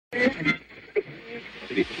Our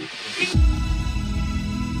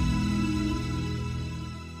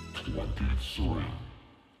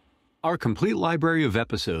complete library of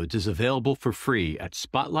episodes is available for free at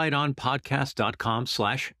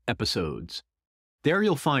spotlightonpodcast.com/episodes. There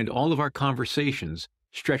you'll find all of our conversations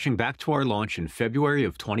stretching back to our launch in February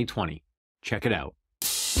of 2020. Check it out.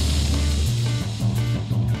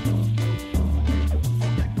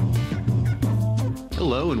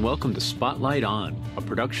 Hello and welcome to Spotlight On, a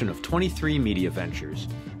production of 23 Media Ventures.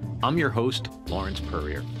 I'm your host, Lawrence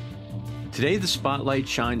Purrier. Today the spotlight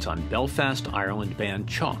shines on Belfast, Ireland band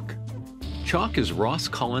Chalk. Chalk is Ross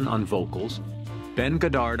Cullen on vocals, Ben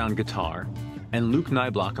Goddard on guitar, and Luke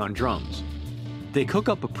Niblock on drums. They cook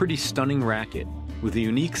up a pretty stunning racket with a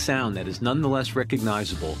unique sound that is nonetheless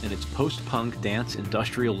recognizable in its post-punk dance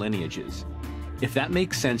industrial lineages. If that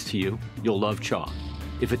makes sense to you, you'll love Chalk.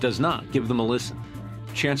 If it does not, give them a listen.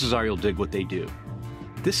 Chances are you'll dig what they do.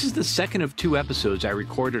 This is the second of 2 episodes I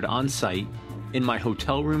recorded on site in my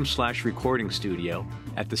hotel room/recording studio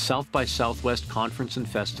at the South by Southwest Conference and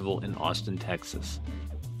Festival in Austin, Texas.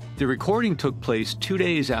 The recording took place 2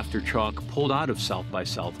 days after Chalk pulled out of South by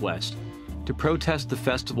Southwest to protest the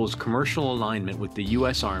festival's commercial alignment with the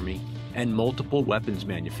U.S. Army and multiple weapons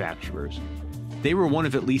manufacturers. They were one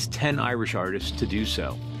of at least 10 Irish artists to do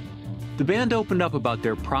so. The band opened up about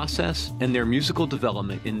their process and their musical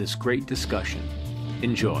development in this great discussion.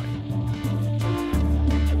 Enjoy.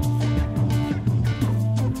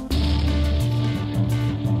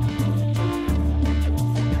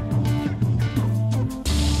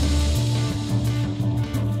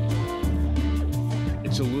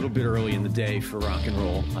 It's a little bit early in the day for rock and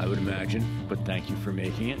roll, I would imagine, but thank you for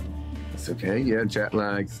making it. It's okay, yeah, jet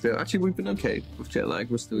lag still. Actually, we've been okay with jet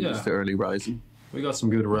lag. We're still used to early rising. We got some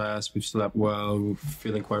good rest. We've slept well. We're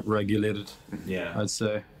feeling quite regulated. Yeah. I'd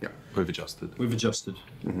say. Yeah, we've adjusted. We've adjusted.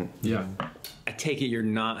 Mm-hmm. Yeah. I take it you're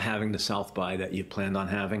not having the South by that you planned on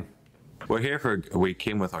having? We're here we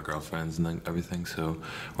came with our girlfriends and everything, so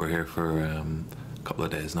we're here for a couple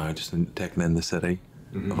of days now, just taking in the city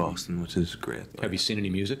of Austin, which is great. Have you seen any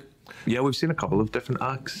music? Yeah, we've seen a couple of different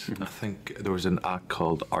acts. I think there was an act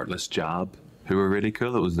called Artless Jab, who were really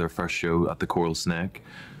cool. It was their first show at the Coral Snake.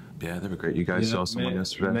 Yeah, they were great. You guys saw someone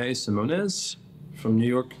yesterday. May Simones from New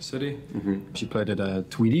York City. She played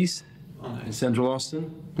at Tweedy's in Central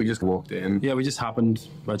Austin. We just walked in. Yeah, we just happened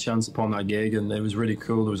by chance upon that gig, and it was really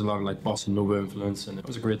cool. There was a lot of like bossa nova influence, and it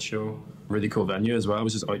was a great show. Really cool venue as well. It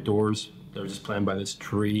was just outdoors. They were just playing by this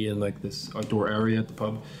tree in like this outdoor area at the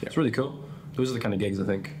pub. Yeah. It's really cool. Those are the kind of gigs I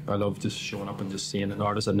think I love, just showing up and just seeing an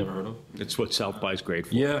artist I'd never heard of. It's what South by is great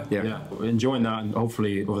for. Yeah. We're enjoying that, and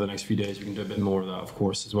hopefully over the next few days we can do a bit more of that, of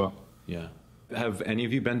course, as well. Yeah. Have any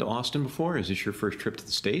of you been to Austin before? Is this your first trip to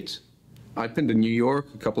the States? I've been to New York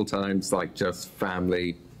a couple times, like just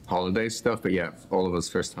family holiday stuff, but yeah, all of us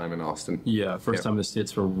first time in Austin. Yeah, first time in the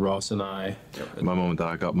States for Ross and I. My mum and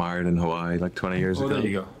dad got married in Hawaii like 20 years ago. There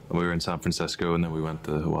you go. And we were in San Francisco, and then we went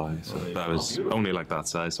to Hawaii. So that was only like that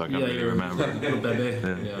size, so I can't really remember. Baby.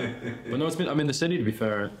 Yeah. But no, it's been, I mean, the city, to be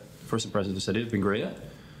fair, first impression of the city has been great.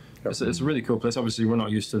 It's a really cool place. Obviously, we're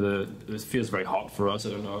not used to it feels very hot for us. I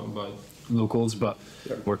don't know about locals, but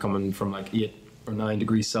we're coming from like 8 or 9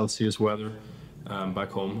 degrees Celsius weather back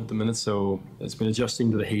home at the minute, so it's been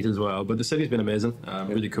adjusting to the heat as well. But the city's been amazing.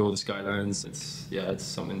 Really cool. The skylines. It's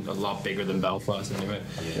something a lot bigger than Belfast anyway.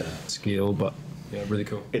 Yeah. Scale, but yeah, really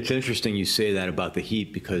cool. It's interesting you say that about the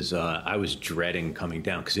heat, because I was dreading coming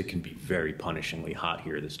down, because it can be very punishingly hot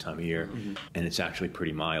here this time of year, and it's actually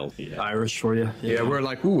pretty mild. Yeah. Irish for you. Yeah, we're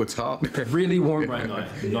like, ooh, it's hot. Really warm right now.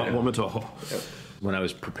 Not warm at all. When I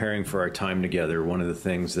was preparing for our time together, one of the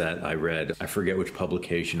things that I read, I forget which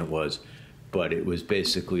publication it was, but it was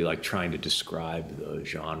basically like trying to describe the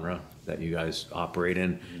genre that you guys operate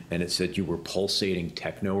in, and it said you were pulsating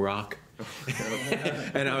techno rock.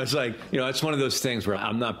 And I was like, it's one of those things where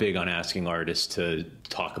I'm not big on asking artists to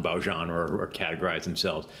talk about genre or categorize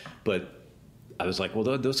themselves, but I was like, well,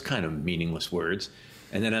 those kind of meaningless words.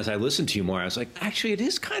 And then as I listened to you more, I was like, actually, it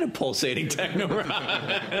is kind of pulsating techno rock.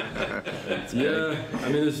 Yeah, I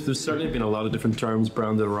mean, there's certainly been a lot of different terms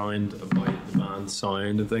branded around about the band's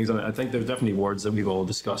sound and things. I think there's definitely words that we've all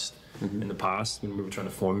discussed in the past when we were trying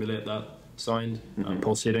to formulate that sound.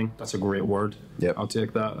 Pulsating, that's a great word. Yep. I'll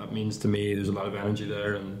take that. That means to me there's a lot of energy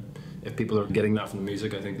there, and if people are getting that from the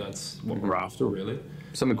music, I think that's what we're after, really.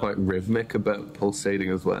 Something quite rhythmic about pulsating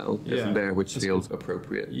as well, isn't there, which feels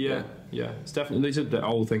appropriate. Yeah. It's definitely, these are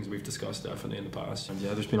all things we've discussed definitely in the past. And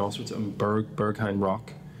yeah, there's been all sorts of, Berghain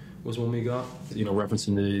Rock was one we got,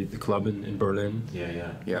 referencing the club in Berlin.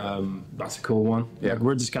 Yeah. That's a cool one. Yeah. Like,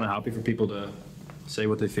 we're just kind of happy for people to say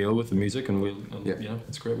what they feel with the music, and Yeah. yeah,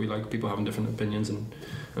 it's great. We like people having different opinions and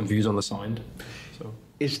views on the sound. So.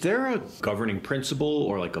 Is there a governing principle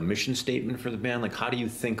or like a mission statement for the band? Like, how do you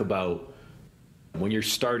think about when you're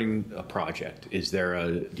starting a project?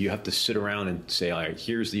 Do you have to sit around and say, all right,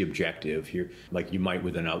 here's the objective here, like you might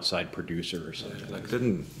with an outside producer or something? Like,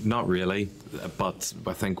 not really, but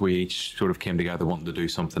I think we each sort of came together wanting to do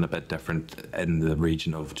something a bit different in the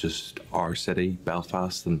region of just our city,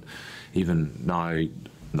 Belfast, and even now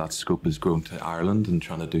that scope has grown to Ireland and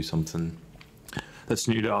trying to do something that's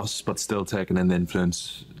new to us, but still taking in the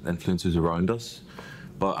influences around us.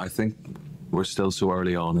 But I think we're still so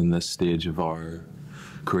early on in this stage of our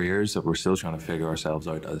careers that we're still trying to figure ourselves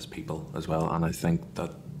out as people as well. And I think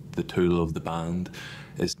that the tool of the band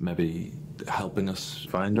is maybe helping us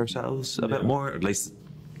find ourselves a bit more. At least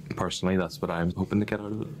personally, that's what I'm hoping to get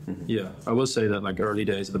out of it. Yeah, I will say that like early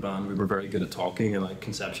days of the band, we were very good at talking and like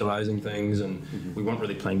conceptualizing things, and we weren't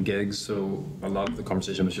really playing gigs, so a lot of the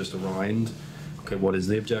conversation was just around, okay, what is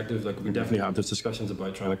the objective? Like, we definitely have those discussions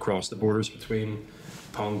about trying to cross the borders between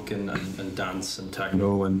punk and dance and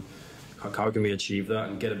techno, and how can we achieve that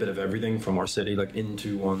and get a bit of everything from our city like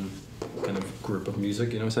into one kind of group of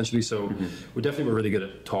music, you know, essentially. So we definitely were really good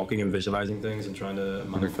at talking and visualizing things and trying to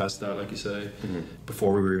manifest that, like you say,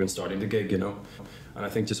 before we were even starting to gig, you know. And I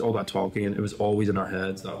think just all that talking, and it was always in our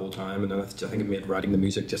heads that whole time, and then I think it made writing the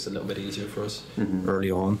music just a little bit easier for us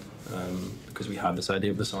early on, because we had this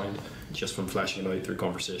idea of the sound just from fleshing it out through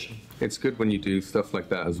conversation. It's good when you do stuff like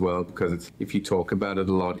that as well, because if you talk about it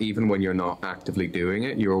a lot, even when you're not actively doing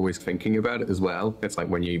it, you're always thinking about it as well. It's like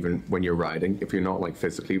when you're writing, if you're not like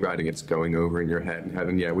physically writing, it's going over in your head.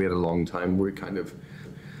 And yeah, we had a long time where we kind of,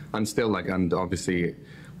 and obviously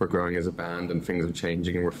we're growing as a band and things are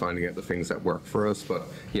changing and we're finding out the things that work for us. But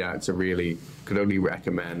yeah, could only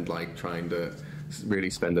recommend like trying to really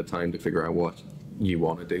spend the time to figure out what you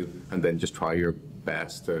want to do, and then just try your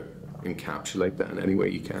best to encapsulate that in any way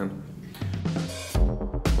you can.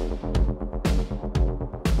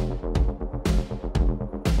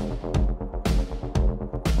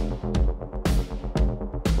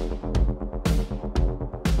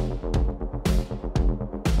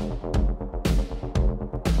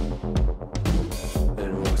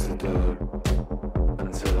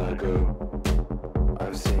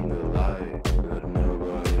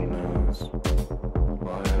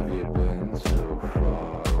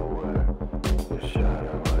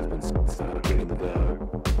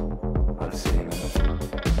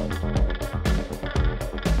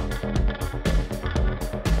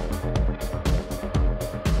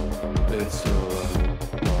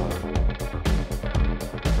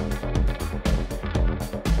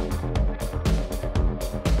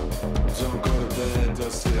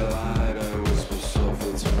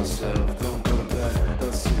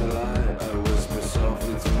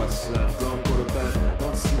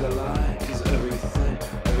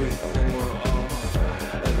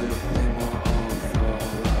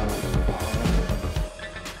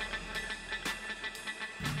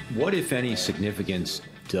 What, if any, significance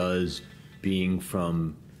does being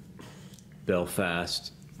from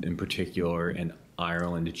Belfast in particular and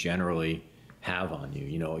Ireland generally have on you?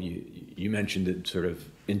 You know, you mentioned that sort of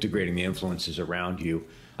integrating the influences around you.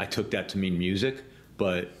 I took that to mean music,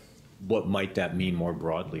 but what might that mean more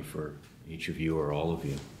broadly for each of you or all of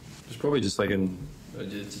you? There's probably just like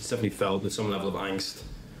it's definitely felt with some level of angst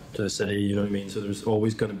to the city, you know what I mean? So there's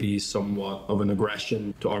always going to be somewhat of an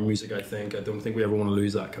aggression to our music, I think. I don't think we ever want to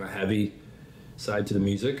lose that kind of heavy side to the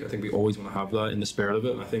music. I think we always want to have that in the spirit of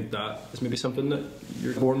it, and I think that is maybe something that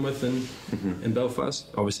you're born with in Belfast.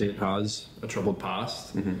 Obviously it has a troubled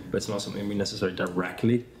past, but it's not something we necessarily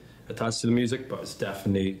directly attach to the music, but it's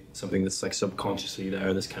definitely something that's like subconsciously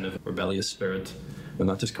there, this kind of rebellious spirit, and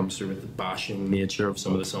that just comes through with the bashing nature of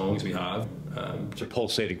some of the songs we have. It's a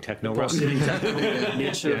pulsating techno rock. Pulsating techno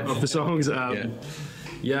nature of the songs.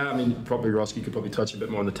 Yeah, I mean, probably Ross, you could probably touch a bit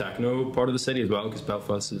more on the techno part of the city as well, because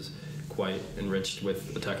Belfast is quite enriched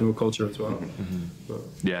with the techno culture as well.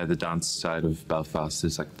 Yeah, the dance side of Belfast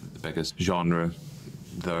is like the biggest genre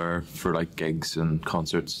there for like gigs and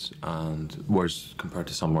concerts, and whereas compared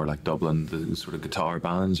to somewhere like Dublin, the sort of guitar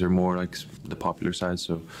bands are more like the popular side.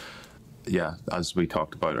 So yeah, as we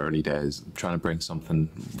talked about early days, trying to bring something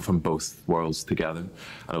from both worlds together,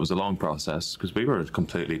 and it was a long process because we were a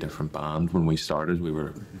completely different band when we started. We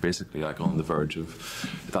were basically like on the verge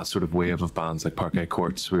of that sort of wave of bands like Parquet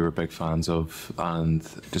Courts we were big fans of, and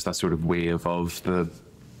just that sort of wave of the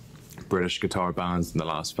British guitar bands in the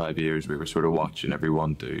last 5 years. We were sort of watching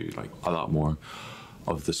everyone do like a lot more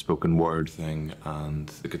of the spoken word thing and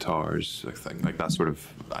the guitars thing, like that sort of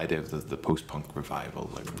idea of the post-punk revival.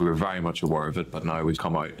 Like, we were very much aware of it, but now we've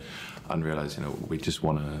come out and realised, you know, we just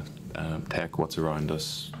want to take what's around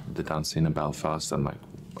us, the dance scene in Belfast, and like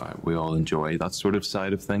we all enjoy that sort of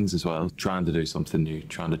side of things as well. Trying to do something new,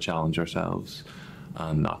 trying to challenge ourselves,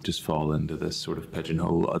 and not just fall into this sort of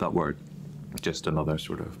pigeonhole. That word. Just another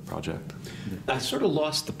sort of project. I sort of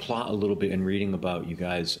lost the plot a little bit in reading about you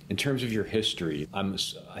guys. In terms of your history,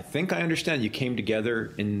 I think I understand you came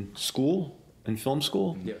together in school, in film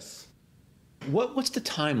school? Yes. What's the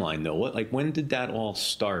timeline, though? When did that all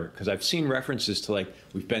start? Because I've seen references to, like,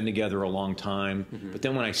 we've been together a long time, but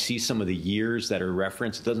then when I see some of the years that are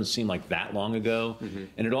referenced, it doesn't seem like that long ago.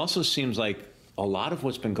 And it also seems like a lot of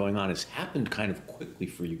what's been going on has happened kind of quickly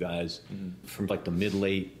for you guys from, like, the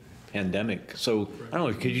mid-late pandemic. So, I don't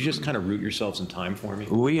know, could you just kind of root yourselves in time for me?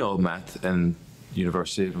 We all met in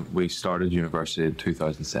university. We started university in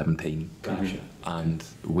 2017. Gotcha. And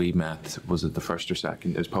we met, was it the first or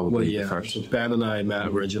second? It was probably the first. So Ben and I met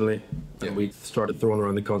originally, and we started throwing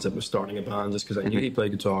around the concept of starting a band just because I knew he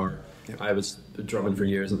played guitar. I was drumming for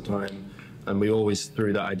years at the time, and we always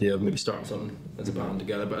threw that idea of maybe starting something as a band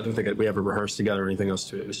together, but I don't think we ever rehearsed together or anything else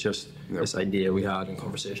to it. It was just this idea we had in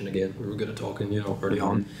conversation again. We were good at talking, you know, early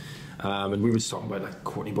on. And we were just talking about like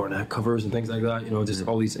Courtney Barnett covers and things like that, you know, just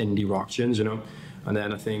all these indie rock tunes, you know. And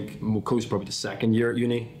then I think close probably the second year at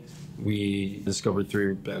uni, we discovered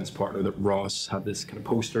through Ben's partner that Ross had this kind of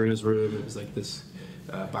poster in his room. It was like this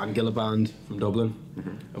Bangilla band from Dublin,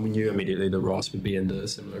 and we knew immediately that Ross would be into a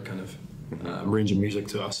similar kind of range of music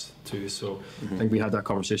to us too. So I think we had that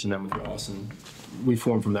conversation then with Ross, and we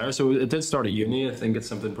formed from there. So it did start at uni. I think it's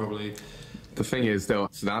something probably. The thing is, though,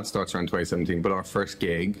 so that starts around 2017, but our first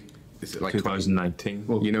gig is like 2019.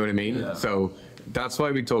 Well, you know what I mean? Yeah. So that's why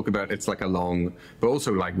we talk about it's like a long, but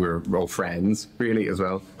also like we're all friends really as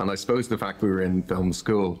well. And I suppose the fact we were in film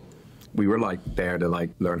school, we were like there to like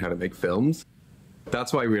learn how to make films.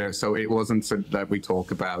 That's why we were, so it wasn't so that we talk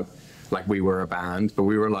about like we were a band, but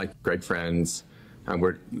we were like great friends and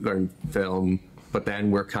we're learning film. But then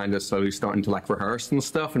we're kind of slowly starting to like rehearse and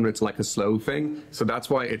stuff, and it's like a slow thing. So that's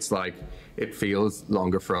why it's like, it feels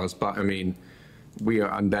longer for us. But I mean, we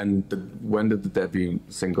are, and then when did the debut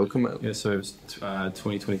single come out? Yeah, so it was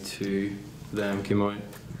 2022. Them came out.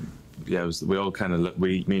 Yeah, it was, we all kind of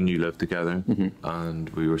me and you lived together, and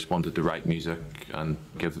we responded to write music and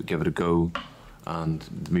give it a go. And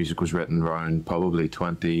the music was written around probably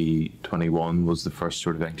 2021 was the first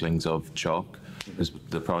sort of inklings of Chalk. It was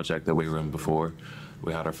the project that we were in before.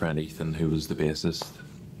 We had our friend Ethan, who was the bassist.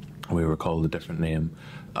 We were called a different name.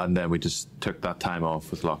 And then we just took that time off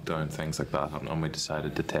with lockdown, things like that, and we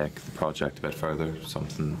decided to take the project a bit further,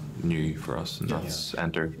 something new for us, and that's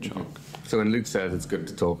Enter Chalk. So when Luke says it's good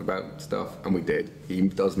to talk about stuff, and we did, he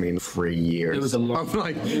does mean 3 years. It was a long.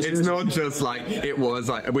 Like, it's not just like, it was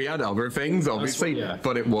like, we had other things, obviously,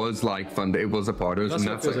 but it was like fun, it was a part of it. That's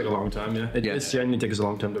and what feels like a long time, yeah. It genuinely takes a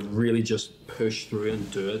long time to really just push through it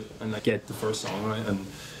and do it, and like get the first song right. And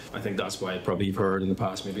I think that's why probably you've heard in the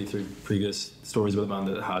past, maybe through previous stories about the band,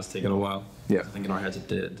 that it has taken a while. Yeah. I think in our heads it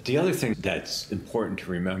did. The other thing that's important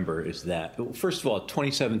to remember is that, first of all,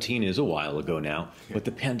 2017 is a while ago now, but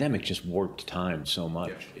the pandemic just warped time so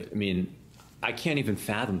much. Yeah. I mean, I can't even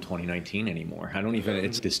fathom 2019 anymore. I don't even,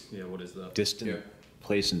 it's this what is that? distant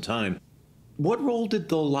place and time. What role did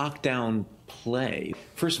the lockdown play?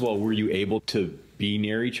 First of all, were you able to be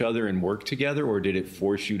near each other and work together, or did it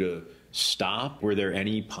force you to stop? Were there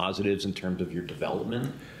any positives in terms of your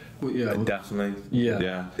development? Well, yeah, Definitely.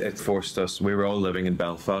 Yeah. It forced us. We were all living in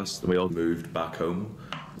Belfast. We all moved back home.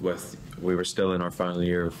 We were still in our final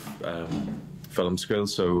year of film school,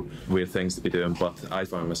 so we had things to be doing. But I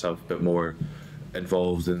found myself a bit more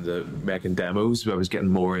involved in the making demos. I was getting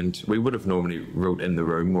more into. We would have normally wrote in the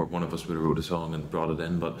room, or one of us would have wrote a song and brought it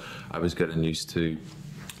in. But I was getting used to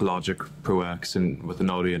Logic Pro X and with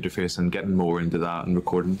an audio interface and getting more into that and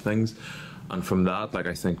recording things. And from that, like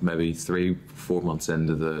I think maybe 3-4 months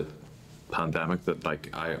into the pandemic, that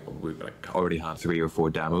we already had 3 or 4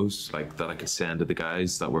 demos like that I could send to the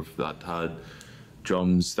guys that had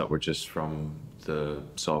drums that were just from the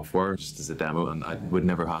software just as a demo, and I would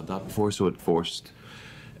never had that before, so it forced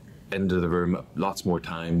into the room lots more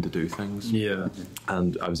time to do things. Yeah.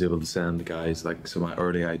 And I was able to send the guys like some of my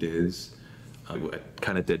early ideas. It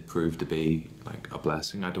kind of did prove to be like a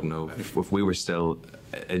blessing. I don't know if we were still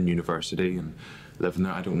in university and living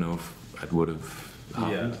there, I don't know if I would have.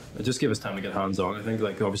 Yeah, it just gave us time to get hands on. I think,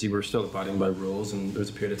 like, obviously we were still abiding by rules, and there was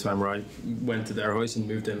a period of time where I went to their house and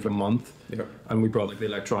moved in for a month, and we brought like the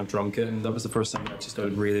electronic drum kit, and that was the first time we actually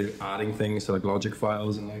started really adding things to like Logic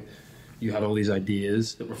files and like you had all these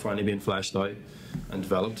ideas that were finally being fleshed out and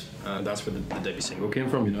developed, and that's where the debut single came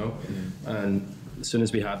from, you know. And as soon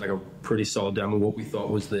as we had like a pretty solid demo, what we thought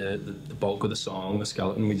was the bulk of the song, the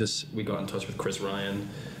skeleton, we got in touch with Chris Ryan,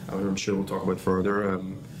 and I'm sure we'll talk about further,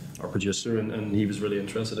 our producer, and he was really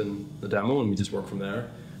interested in the demo, and we just worked from there.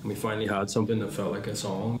 And we finally had something that felt like a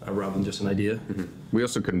song rather than just an idea. We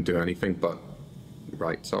also couldn't do anything but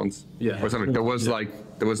write songs. Yeah. Or something. There was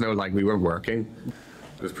no like, we weren't working.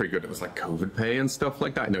 It was pretty good. It was like COVID pay and stuff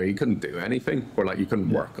like that. No, you couldn't do anything, or like you couldn't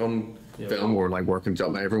work on film or like work in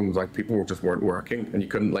job. Everyone was like, people just weren't working, and you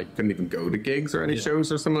couldn't even go to gigs or any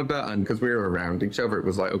shows or something like that. And because we were around each other, it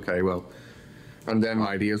was like, okay, well, and then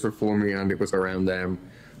ideas were forming, and it was around them.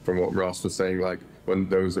 From what Ross was saying, like when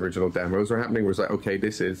those original demos were happening, it was like, okay,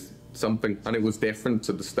 this is something, and it was different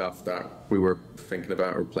to the stuff that we were thinking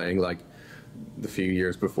about or playing like the few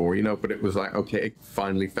years before, you know. But it was like, okay, it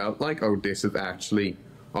finally felt like, oh, this is actually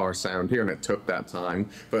our sound here, and it took that time.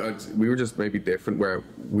 But we were just maybe different, where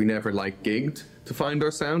we never like gigged to find our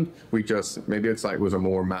sound. We just, maybe it's like, it was a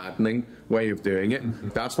more maddening way of doing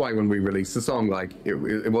it. That's why when we released the song, like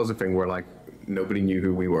it was a thing where like nobody knew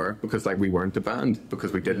who we were, because like we weren't a band,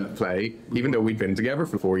 because we didn't play, even though we'd been together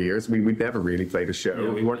for 4 years. We'd never really played a show.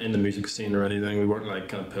 Yeah, we weren't in the music scene or anything. We weren't like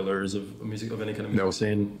kind of pillars of music, of any kind of music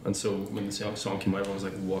scene. And so when the song came out, I was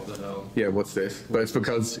like, what the hell? Yeah, what's this? But it's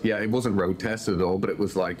because, it wasn't road tested at all, but it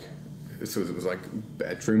was like, so it was like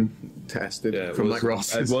bedroom tested from like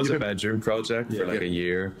Ross. It was a bedroom project for like a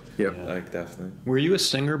year. Yeah, like definitely. Were you a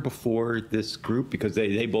singer before this group? Because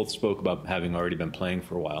they both spoke about having already been playing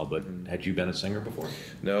for a while, but had you been a singer before?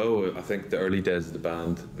 No, I think the early days of the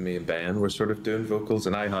band, me and Ben were sort of doing vocals,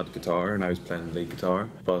 and I had guitar and I was playing lead guitar.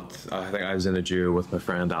 But I think I was in a duo with my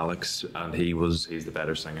friend Alex, and he's the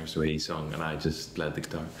better singer, so he sung and I just played the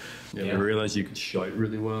guitar. I realised you could shout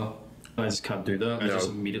really well. I just can't do that. I just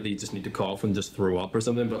immediately just need to cough and just throw up or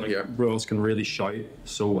something. But like Ross can really shout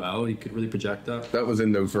so well. He could really project that. That was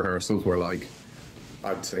in those rehearsals where like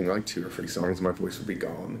I'd sing like 2 or 3 songs and my voice would be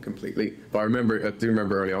gone completely. But I do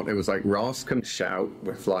remember early on, it was like Ross can shout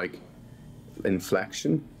with like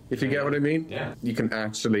inflection, if you get what I mean. Yeah. You can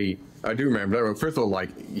actually, I do remember that. First of all, like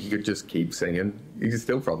he could just keep singing. He could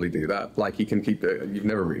still probably do that. Like he can keep it. You've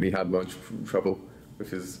never really had much trouble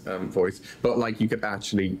with his voice, but like you could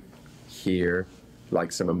actually hear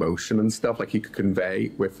like some emotion and stuff, like he could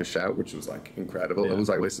convey with the shout, which was like incredible. I was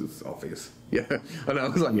like, this is obvious. And I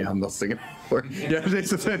was like, I'm not singing anymore.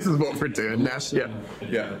 This is what we're doing now.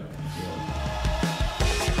 Yeah.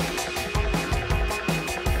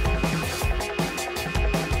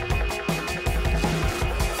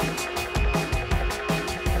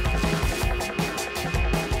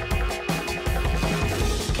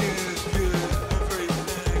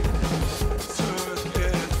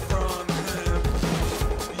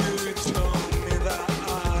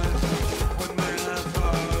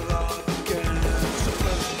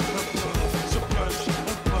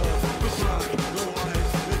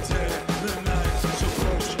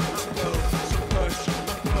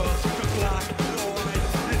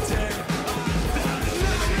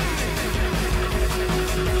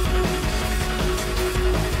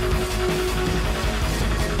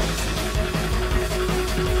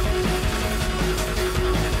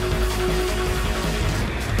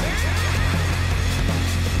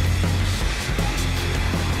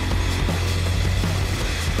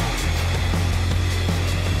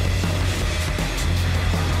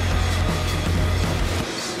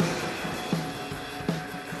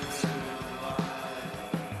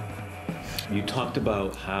 You talked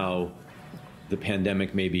about how the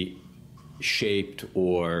pandemic maybe shaped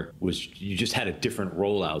or you just had a different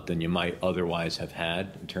rollout than you might otherwise have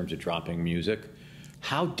had in terms of dropping music.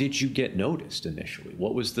 How did you get noticed initially?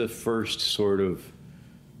 What was the first sort of,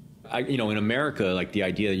 in America, like the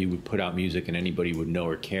idea that you would put out music and anybody would know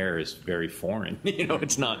or care is very foreign.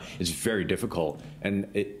 It's very difficult. And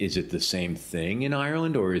is it the same thing in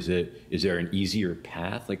Ireland, or is there an easier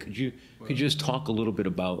path? Like, could you just talk a little bit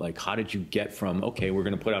about like, how did you get from, okay, we're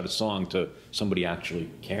going to put out a song to somebody actually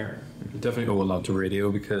caring? Definitely owe a lot to radio,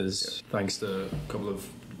 because thanks to a couple of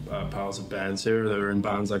pals of bands here, they were in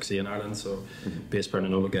bands actually in Ireland, so bass player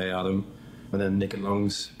Enola Gay, Adam, and then Nick and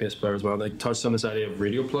Lungs, bass player as well. They touched on this idea of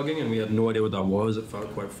radio plugging, and we had no idea what that was. It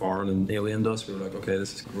felt quite foreign and alien to us. We were like, okay,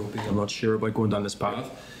 this is gropey. I'm not sure about going down this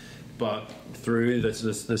path. But through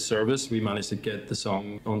this service, we managed to get the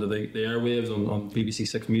song onto the airwaves on BBC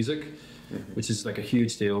Six Music, which is like a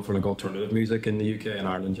huge deal for like alternative music in the UK and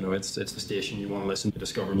Ireland. It's the station you want to listen to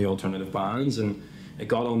discover new alternative bands, and it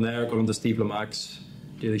got on there, got onto Steve Lamac's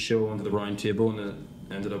Daily Show, onto the round table, and it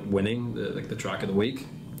ended up winning the track of the week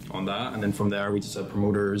on that. And then from there we just had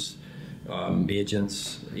promoters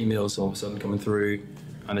agents, emails all of a sudden coming through,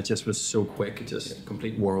 and it just was so quick, just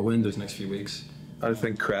complete whirlwind those next few weeks. I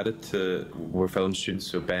think credit to, we're film students,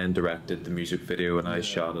 so Ben directed the music video and I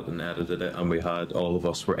shot it and edited it, and we had, all of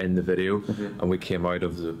us were in the video, and we came out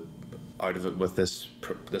of it with this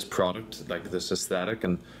product, like this aesthetic,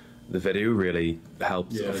 and the video really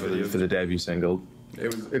helped for the debut single.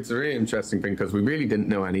 It's a really interesting thing because we really didn't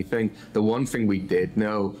know anything. The one thing we did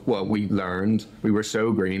know, well, we learned, we were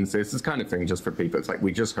so green. So this is kind of thing just for people. It's like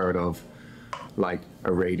we just heard of like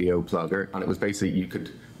a radio plugger, and it was basically you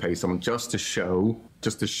could pay someone just to show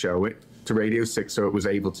it to Radio 6, so it was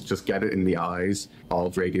able to just get it in the eyes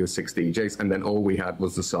of Radio 6 DJs, and then all we had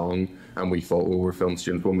was the song, and we thought, well, we're film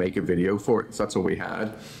students, we'll make a video for it. So that's all we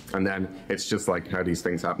had. And then it's just like how these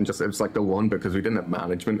things happen. Just it's like the one, because we didn't have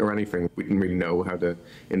management or anything, we didn't really know how the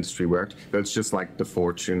industry worked, but it's just like the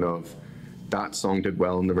fortune of that song did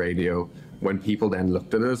well on the radio. When people then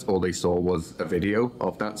looked at us, all they saw was a video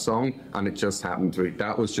of that song, and it just happened to be,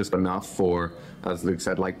 that was just enough for, as Luke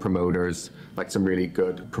said, like promoters, like some really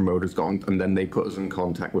good promoters gone, and then they put us in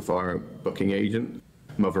contact with our booking agent,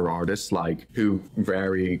 other artists, like, who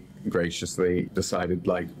very graciously decided,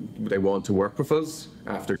 like, they wanted to work with us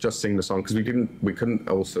after just singing the song, because we couldn't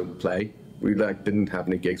also play. We like didn't have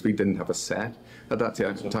any gigs, we didn't have a set at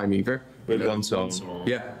that time either. We had one song.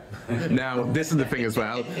 Yeah. Now, this is the thing as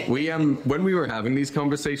well. We when we were having these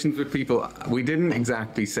conversations with people, we didn't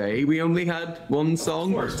exactly say we only had one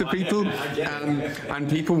song to people, and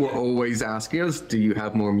people were always asking us, "Do you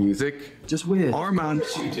have more music?" Just weird. Our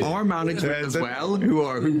management as well,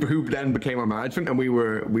 who then became our management, and we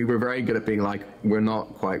were very good at being like, "We're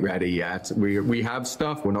not quite ready yet. We have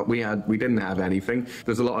stuff. We didn't have anything."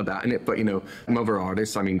 There's a lot of that in it, but you know, other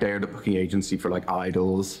artists. I mean, they're the booking agency for like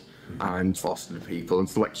Idols and Foster the People, and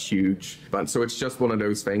it's like huge. But so it's just one of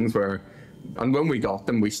those things where, and when we got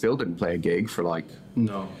them, we still didn't play a gig for like.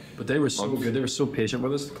 No, but they were so good. They were so patient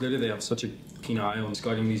with us. Clearly, they have such a keen eye on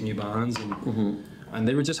scouting these new bands, and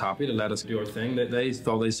they were just happy to let us do our thing. They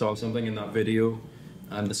thought they saw something in that video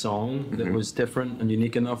and the song that was different and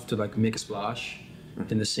unique enough to like make a splash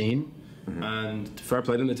in the scene. And fair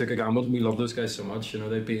play to them, they took a gamble. We love those guys so much. You know,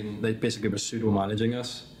 they basically were pseudo managing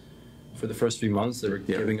us for the first few months. They were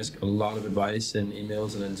giving us a lot of advice in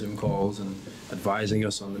emails and in Zoom calls and advising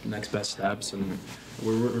us on the next best steps, and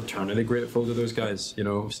we're eternally grateful to those guys. You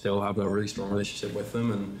know, still have a really strong relationship with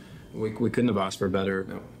them, and we couldn't have asked for a better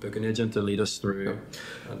booking agent to lead us through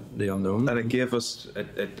the unknown. And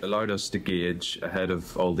it allowed us to gauge ahead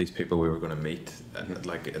of all these people we were going to meet,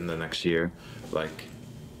 like in the next year, like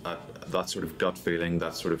that sort of gut feeling,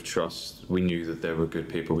 that sort of trust. We knew that they were good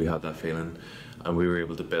people. We had that feeling. And we were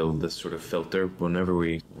able to build this sort of filter whenever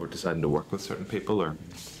we were deciding to work with certain people, or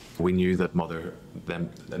we knew that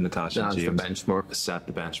Natasha and James set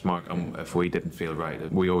the benchmark, and if we didn't feel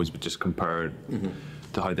right, we always would just compare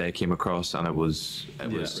to how they came across, and it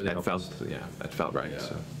felt right. Yeah,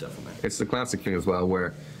 so. Definitely. It's the classic thing as well,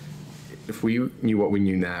 where if we knew what we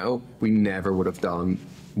knew now, we never would have done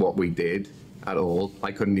what we did at all.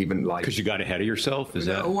 I couldn't even like, because you got ahead of yourself. Is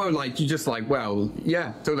that? Or like you just like, well,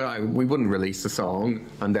 yeah. So that we wouldn't release a song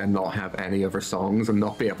and then not have any other songs and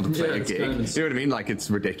not be able to play a gig. You know what I mean? Like,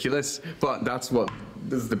 it's ridiculous. But this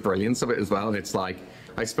is the brilliance of it as well. And it's like,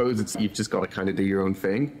 I suppose you've just got to kind of do your own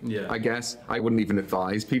thing. Yeah. I guess I wouldn't even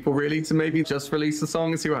advise people really to maybe just release a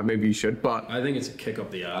song and see what maybe you should. But I think it's a kick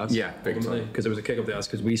up the ass. Yeah, big time. Because it was a kick up the ass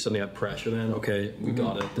because we suddenly had pressure. Then okay, we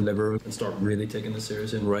got to deliver and start really taking this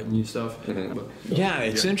seriously and writing new stuff. But, Yeah,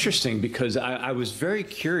 it's interesting because I was very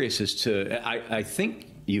curious as to. I think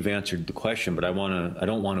you've answered the question, but I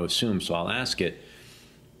don't want to assume, so I'll ask it.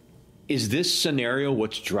 Is this scenario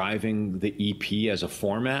what's driving the EP as a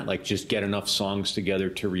format? Like, just get enough songs together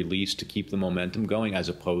to release to keep the momentum going, as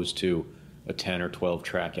opposed to a 10 or 12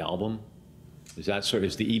 track album? Is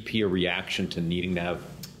the EP a reaction to needing to have?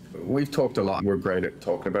 We've talked a lot. We're great at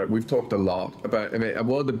talking about it. We've talked a lot about, I mean,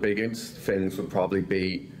 one of the biggest things would probably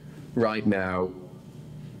be right now,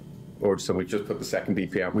 or so we just put the second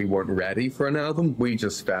EP out, we weren't ready for an album. We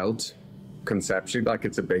just felt conceptually like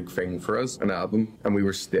it's a big thing for us, an album, and we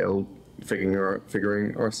were still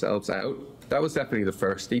figuring ourselves out. That was definitely the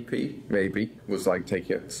first EP, maybe, was like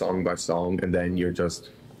taking it song by song, and then you're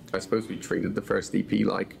just, I suppose we treated the first EP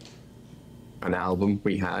like an album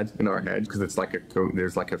we had in our head, because it's like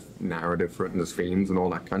there's like a narrative for it and there's themes and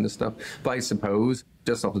all that kind of stuff. But I suppose,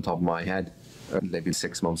 just off the top of my head, maybe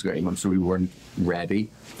 6 months ago, 8 months ago, we weren't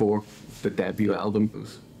ready for the debut album.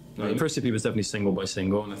 The first EP was definitely single by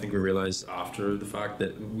single, and I think we realised after the fact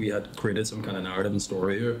that we had created some kind of narrative and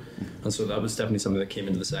story here, and so that was definitely something that came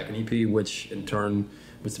into the second EP, which in turn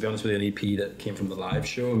was, to be honest with you, an EP that came from the live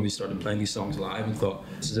show, and we started playing these songs live and thought,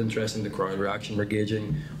 this is interesting, the crowd reaction we're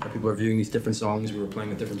gauging, how people are viewing these different songs. We were playing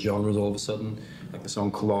with different genres all of a sudden, like the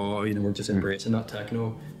song Claw, you know, we're just embracing that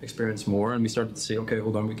techno experience more, and we started to say, okay,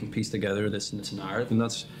 hold on, we can piece together this narrative, and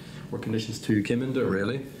that's where Conditions 2 came into it,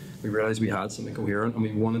 really. We realised we had something coherent, and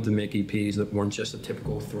we wanted to make EPs that weren't just a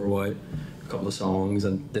typical throw out a couple of songs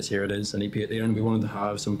and this, here it is, an EP at the end. We wanted to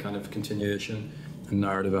have some kind of continuation and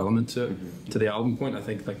narrative element to the album point. I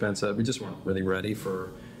think, like Ben said, we just weren't really ready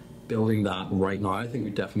for building that right now. I think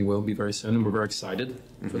we definitely will be very soon, and we're very excited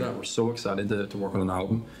for that. We're so excited to work on an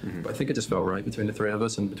album. But I think it just felt right between the three of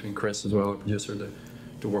us and between Chris as well, our producer,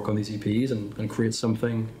 to work on these EPs and create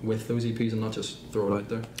something with those EPs and not just throw it out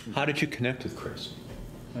there. How did you connect with Chris?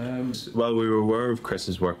 Well, we were aware of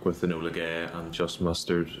Chris's work with the Enola Gay and Just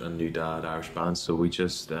Mustard and New Dad Irish band, so we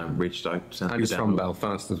just reached out. And he's from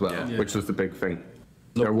Belfast as well, which was the big thing.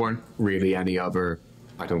 There weren't really any other.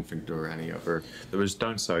 I don't think there were any other. There was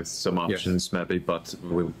down south some options maybe, but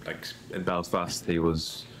we, like in Belfast, he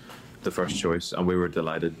was the first choice, and we were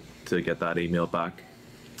delighted to get that email back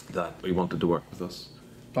that he wanted to work with us.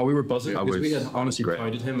 Oh, we were buzzing because we had honestly great.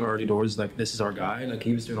 touted him early doors, like, this is our guy. Like,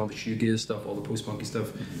 he was doing all the shoegaze stuff, all the post-punky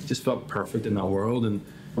stuff. Just felt perfect in that world, and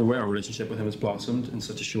the way our relationship with him has blossomed in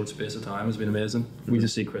such a short space of time has been amazing. We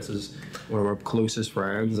just see Chris as one of our closest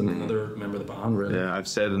friends and another member of the band, really. Yeah, I've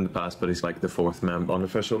said in the past, but he's like the fourth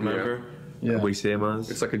unofficial member. Yeah. We see him as.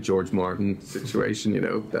 It's like a George Martin situation, you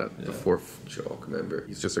know, that the fourth Chalk member.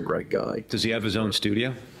 He's just a great guy. Does he have his own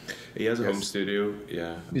studio? He has a home studio,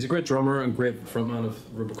 yeah. He's a great drummer and great frontman of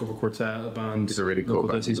Rubacover Quartet, a band. He's a really cool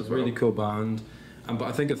band. He's a really cool band. But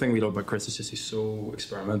I think the thing we love about Chris is just he's so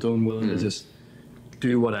experimental and willing to just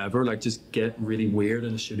do whatever, like just get really weird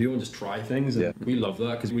in the studio and just try things. And we love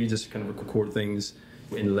that because we just kind of record things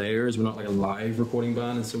in layers. We're not like a live recording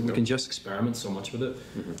band, and so we can just experiment so much with it.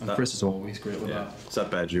 And Chris is always great with that. It's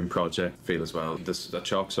that bedroom project feel as well. That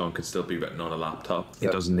Chalk song could still be written on a laptop.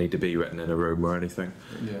 It doesn't need to be written in a room or anything.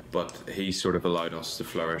 But he sort of allowed us to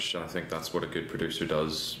flourish, and I think that's what a good producer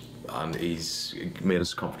does. And he's made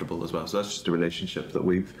us comfortable as well. So that's just a relationship that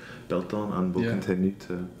we've built on and will continue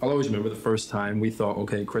to. I'll always remember the first time we thought,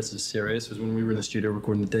 okay, Chris is serious, was when we were in the studio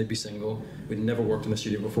recording the debut single. We'd never worked in the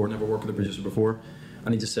studio before, never worked with a producer before.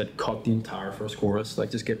 And he just said, cut the entire first chorus, like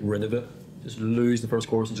just get rid of it. Just lose the first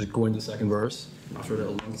chorus and just go into the second verse after a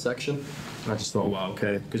little length section. And I just thought, wow,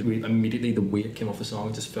 okay. Because we immediately, the way it came off the song,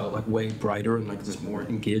 it just felt like way brighter and like just more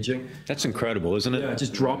engaging. That's incredible, isn't it? Yeah,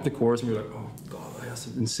 just dropped the chorus and we were like, oh God, that's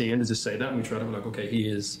insane to just say that. And we tried it, we're like, okay,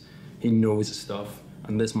 he knows his stuff.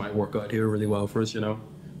 And this might work out here really well for us, you know?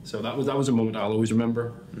 So that was a moment I'll always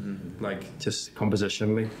remember. Like, just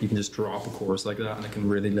compositionally, you can just drop a chorus like that and it can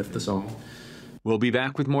really lift the song. We'll be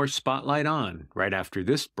back with more Spotlight On right after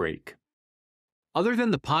this break. Other than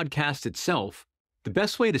the podcast itself, the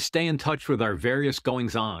best way to stay in touch with our various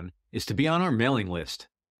goings-on is to be on our mailing list.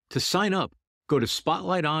 To sign up, go to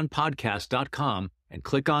spotlightonpodcast.com and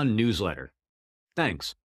click on Newsletter.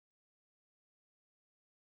 Thanks.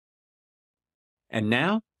 And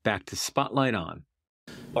now, back to Spotlight On.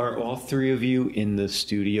 Are all three of you in the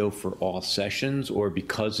studio for all sessions, or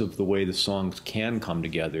because of the way the songs can come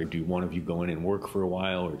together, do one of you go in and work for a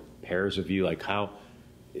while, or pairs of you? Like, how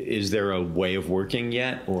is there a way of working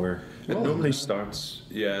yet, or? It normally starts,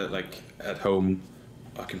 like at home,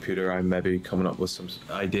 a computer. I'm maybe coming up with some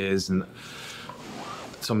ideas and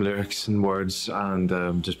some lyrics and words,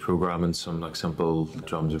 and just programming some like simple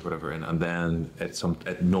drums or whatever in, and then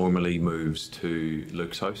it normally moves to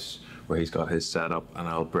Luke's house, where he's got his setup, and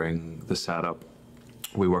I'll bring the setup.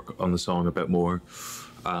 We work on the song a bit more,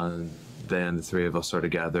 and then the three of us are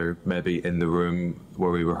together, maybe in the room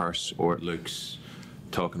where we rehearse or at Luke's,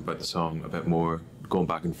 talking about the song a bit more, going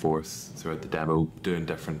back and forth throughout the demo, doing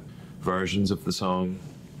different versions of the song.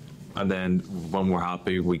 And then when we're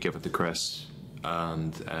happy, we give it to Chris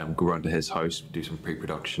and go round to his house, do some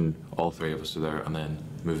pre-production. All three of us are there, and then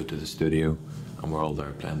move it to the studio. And we're all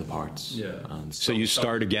there playing the parts. Yeah. And So you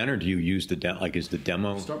start again, or do you use the demo? Like, is the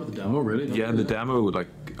demo? Start with the demo, really? yeah, the demo, like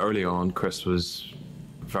early on, Chris was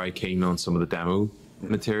very keen on some of the demo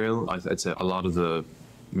material. I'd say a lot of the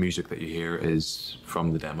music that you hear is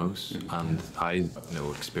from the demos, and I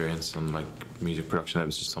no experience on like music production. It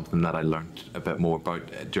was just something that I learned a bit more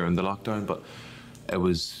about during the lockdown. But it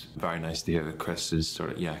was very nice to hear that Chris is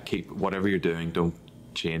sort of keep whatever you're doing, don't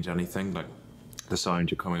change anything. Like, the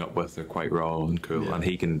sound you're coming up with are quite raw and cool, and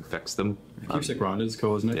he can fix them. Keeps it grounded, it's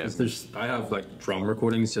cool, isn't it? Yeah. 'Cause I have like drum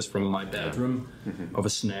recordings just from my bedroom of a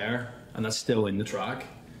snare, and that's still in the track,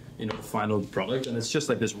 you know, the final product, and it's just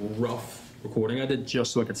like this rough recording I did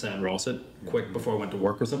just so I could send Ross it quick before I went to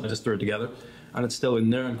work or something. I just threw it together, and it's still in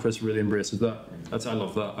there, and Chris really embraces that. I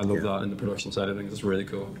love that. I love that in the production side. I think it's really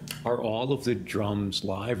cool. Are all of the drums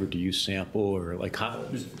live, or do you sample, or like how?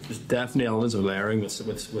 There's definitely elements of layering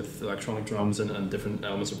with electronic drums and different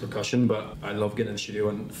elements of percussion, but I love getting in the studio,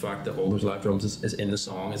 and the fact that all those live drums is in the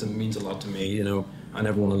song it means a lot to me. You know, I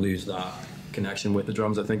never want to lose that connection with the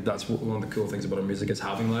drums. I think that's one of the cool things about our music is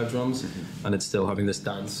having live drums, and it's still having this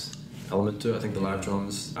dance element to it. I think the live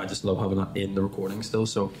drums, I just love having that in the recording still,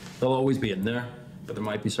 so they'll always be in there, but there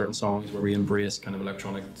might be certain songs where we embrace kind of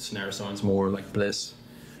electronic snare sounds more like Bliss,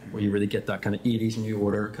 where you really get that kind of 80s New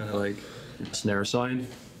Order kind of like snare sound.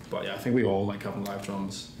 But yeah, I think we all like having live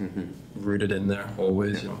drums rooted in there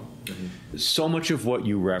always, you know. So much of what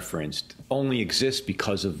you referenced only exists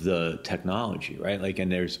because of the technology, right? Like,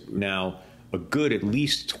 and there's now a good at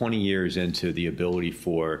least 20 years into the ability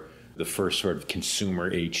for the first sort of consumer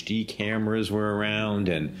HD cameras were around,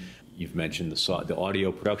 and you've mentioned the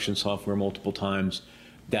audio production software multiple times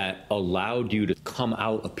that allowed you to come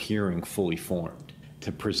out appearing fully formed,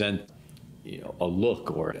 to present, you know, a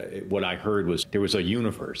look, or what I heard was there was a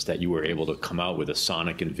universe that you were able to come out with, a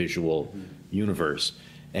sonic and visual universe.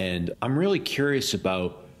 And I'm really curious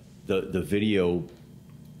about the video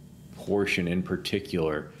portion in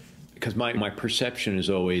particular, because my perception is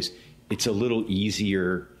always it's a little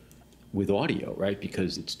easier with audio, right?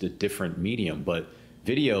 Because it's the different medium, but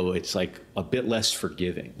video, it's like a bit less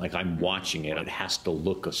forgiving. Like I'm watching it, it has to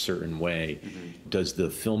look a certain way. Does the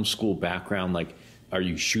film school background, like, are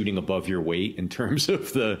you shooting above your weight in terms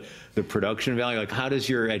of the production value? Like, how does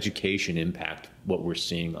your education impact what we're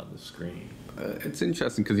seeing on the screen? It's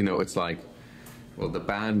interesting because, you know, it's like, well, the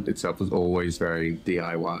band itself was always very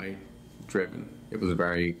DIY driven. It was a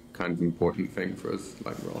very kind of important thing for us,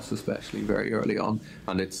 like Ross especially, very early on.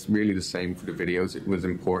 And it's really the same for the videos. It was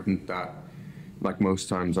important that, like most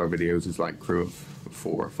times our videos is like crew of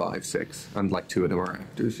 4, 5, 6, and like 2 of them are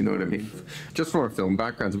actors, you know what I mean? Just from our film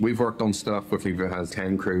backgrounds, we've worked on stuff with either has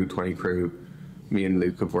 10 crew, 20 crew. Me and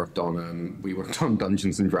Luke have worked on, we worked on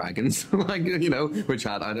Dungeons and Dragons, like, you know, which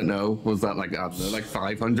had, I don't know, was that like, I don't know, like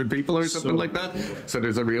 500 people or something like that? So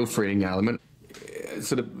there's a real freeing element.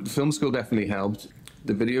 So the film school definitely helped.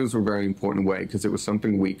 The videos were a very important way because it was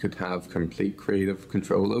something we could have complete creative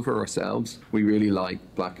control over ourselves. We really like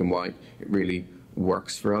black and white. It really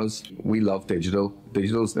works for us. We love digital.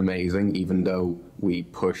 Digital's amazing, even though we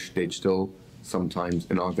push digital sometimes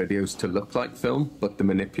in our videos to look like film, but the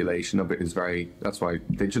manipulation of it is that's why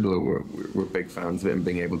digital, we're big fans of it and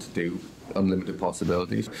being able to do unlimited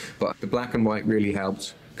possibilities. But the black and white really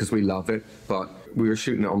helped because we love it, but we were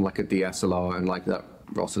shooting it on like a DSLR, and like that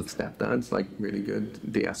Ross's stepdad's like really good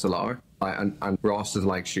DSLR, and Ross is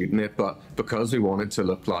like shooting it, but because we wanted to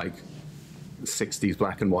look like 60s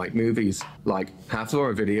black and white movies, like half of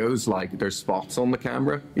our videos, like there's spots on the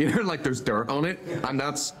camera, you know, like there's dirt on it, and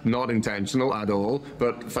that's not intentional at all,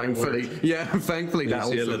 but thankfully thankfully that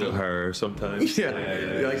see a also little hair sometimes.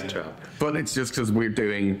 But it's just because we're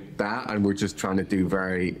doing that and we're just trying to do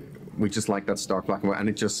we just like that stark black and white, and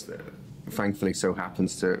it just thankfully so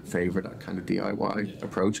happens to favor that kind of DIY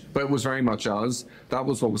approach. But it was very much us. That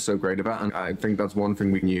was what was so great about it, and I think that's one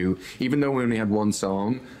thing we knew, even though we only had one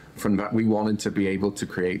song, from that we wanted to be able to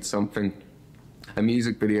create something, a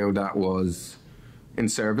music video that was in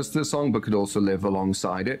service to the song but could also live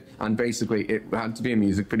alongside it. And basically it had to be a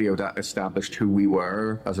music video that established who we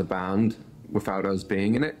were as a band without us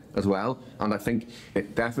being in it as well, and I think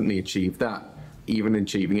it definitely achieved that. Even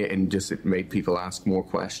achieving it, and just it made people ask more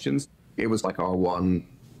questions. It was like our one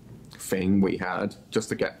thing we had just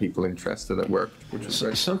to get people interested at work, which was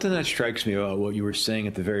great. Something that strikes me about what you were saying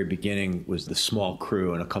at the very beginning was the small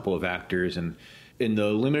crew and a couple of actors. And in the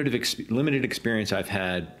limited experience I've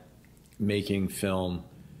had making film,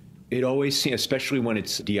 it always seems, especially when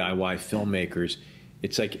it's DIY filmmakers,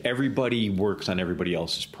 it's like everybody works on everybody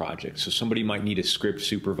else's project. So somebody might need a script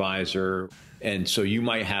supervisor, and so you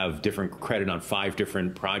might have different credit on 5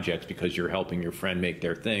 different projects because you're helping your friend make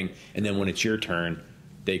their thing. And then when it's your turn,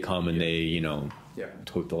 they come and they, you know,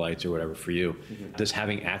 tote the lights or whatever for you. Does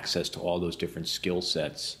having access to all those different skill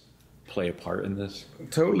sets play a part in this?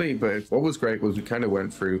 Totally, but what was great was we kind of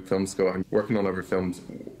went through film school and working on other films.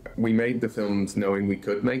 We made the films knowing we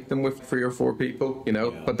could make them with 3 or 4 people, you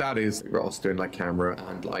know, but that is, we're also doing like camera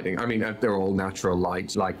and lighting. I mean, they're all natural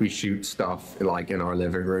lights. Like we shoot stuff like in our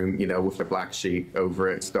living room, you know, with a black sheet over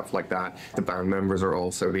it, stuff like that. The band members are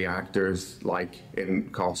also the actors, like in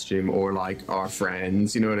costume, or like our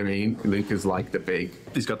friends, you know what I mean? Luke is like the big,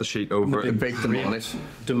 He's got the sheet over the big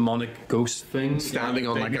demonic ghost thing. Standing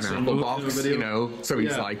on like an apple box, you know, so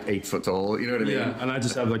he's like 8 foot tall, you know what I mean? Yeah, and I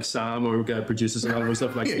just have like Sam, or guy produces and all that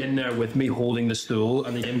stuff, like in there with me holding the stool,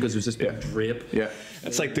 and again, because there's this big drape. Yeah.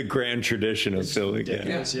 It's like the grand tradition of filming.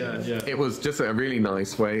 Yeah. It was just a really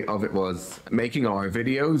nice way of it was making our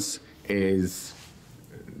videos is,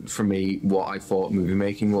 for me, what I thought movie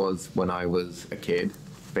making was when I was a kid.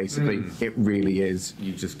 Basically, it really is.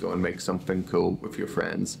 You just go and make something cool with your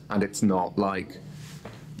friends, and it's not like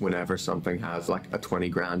whenever something has like a 20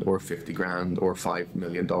 grand or 50 grand or $5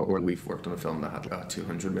 million, or we've worked on a film that had a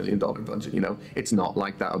 $200 million budget, you know, it's not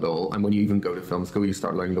like that at all. And when you even go to film school, you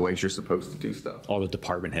start learning the ways you're supposed to do stuff. All the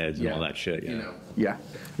department heads and all that shit, you know,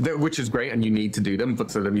 which is great, and you need to do them. But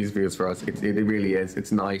so the music videos for us, it really is.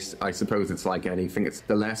 It's nice. I suppose it's like anything. It's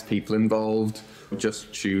the less people involved.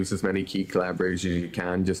 Just choose as many key collaborators as you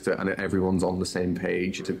can, and everyone's on the same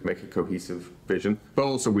page to make a cohesive vision. But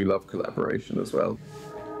also, we love collaboration as well.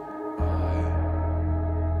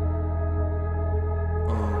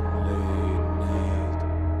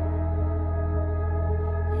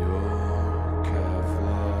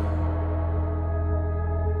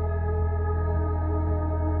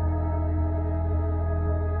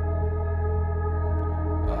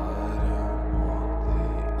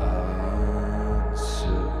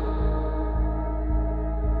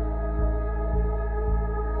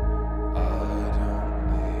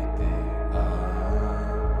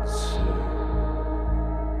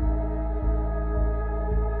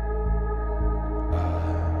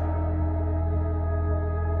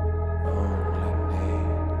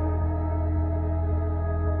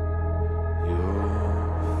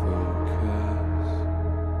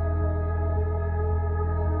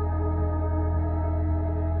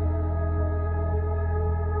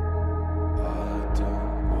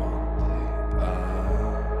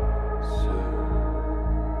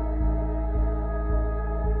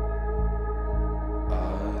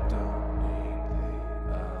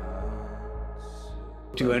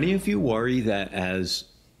 Do any of you worry that as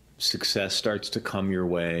success starts to come your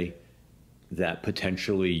way, that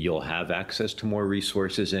potentially you'll have access to more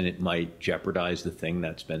resources and it might jeopardize the thing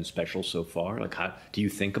that's been special so far? Like, do you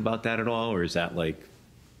think about that at all, or is that like,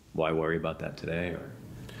 why worry about that today? Or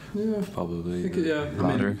yeah, probably.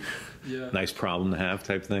 Nice problem to have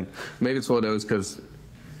type thing. Maybe it's one of those because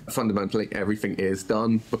fundamentally everything is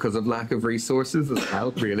done because of lack of resources as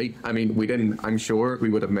well, really. I mean, I'm sure we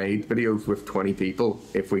would have made videos with 20 people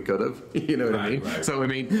if we could have, you know what I mean? Right. So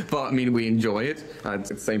we enjoy it, and it's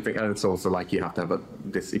the same thing, and it's also like you have to have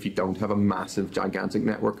if you don't have a massive, gigantic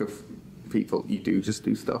network of people, you do just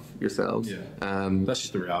do stuff yourselves. That's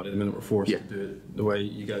just the reality. The minute we're forced to do it the way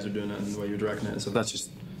you guys are doing it and the way you're directing it, so that's just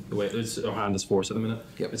the way our hand is forced at the minute.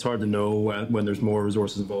 It's hard to know when there's more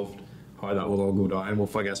resources involved how that will all go down.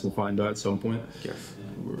 I guess we'll find out at some point.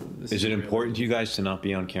 Is it important to you guys to not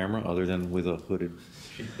be on camera other than with a hooded?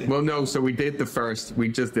 Well, no. So we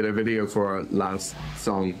just did a video for our last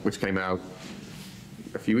song, which came out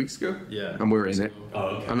a few weeks ago. Yeah. And we're in it. Oh,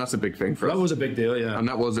 okay. And that's a big thing for us. That was a big deal, yeah. And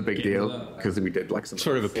that was a big deal because we did like some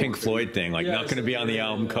sort of a Pink Floyd thing, like not going to be on the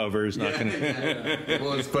album covers, not going to. It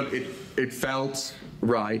was, but it felt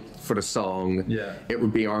right for the song. Yeah. It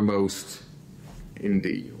would be our most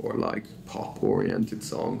indie or like pop oriented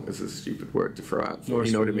song is a stupid word to throw out,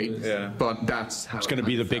 you know what I mean? Yeah. But that's how it's going to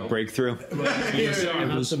be the big breakthrough.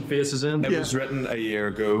 Have some faces in. It was written a year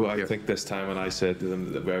ago, I think, this time, and I said to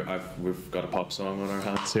them that we've got a pop song on our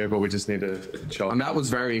hands here, but we just need a chop. And that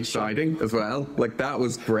was very exciting as well. Like, that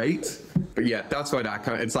was great. But yeah, that's why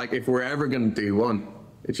it's like, if we're ever going to do one,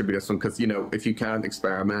 it should be this one, because, you know, if you can't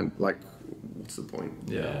experiment, like, what's the point?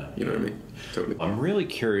 Yeah. You know what I mean? Totally. I'm really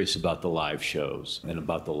curious about the live shows and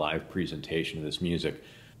about the live presentation of this music.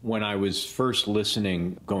 When I was first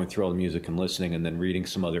listening, going through all the music and listening, and then reading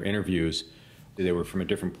some other interviews, they were from a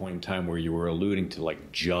different point in time where you were alluding to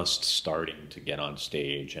like just starting to get on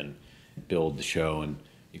stage and build the show. And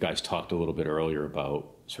you guys talked a little bit earlier about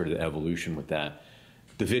sort of the evolution with that.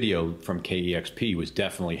 The video from KEXP was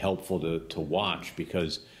definitely helpful to watch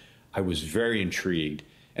because I was very intrigued.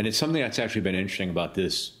 And it's something that's actually been interesting about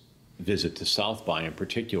this visit to South by in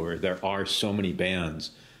particular. There are so many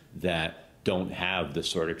bands that don't have the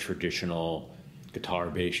sort of traditional guitar,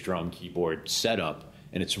 bass, drum, keyboard setup.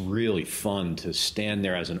 And it's really fun to stand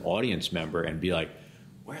there as an audience member and be like,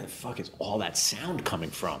 where the fuck is all that sound coming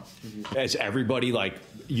from? Is everybody like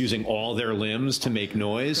using all their limbs to make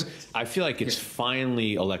noise? I feel like it's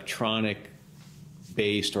finally electronic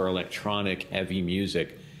based or electronic heavy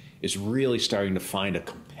music is really starting to find a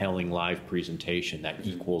compelling live presentation that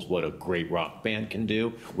equals what a great rock band can do,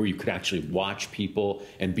 where you could actually watch people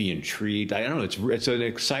and be intrigued. I don't know, it's an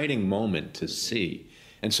exciting moment to see.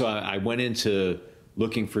 And so I went into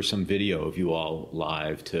looking for some video of you all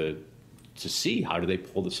live to see how do they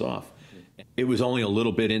pull this off. It was only a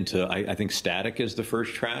little bit into, I think Static is the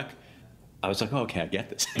first track. I was like, oh, okay, I get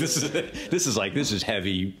this. This is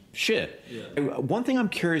heavy shit. Yeah. One thing I'm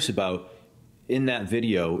curious about in that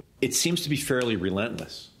video, it seems to be fairly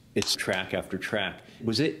relentless. It's track after track.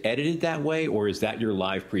 Was it edited that way, or is that your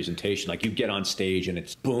live presentation? Like you get on stage and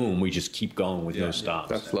it's boom, we just keep going with no stops.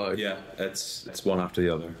 That's live. Yeah, it's one after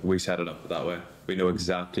the other. We set it up that way. We know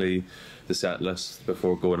exactly the set list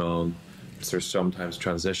before going on. There's sometimes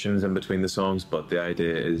transitions in between the songs, but the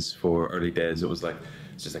idea is for early days, it's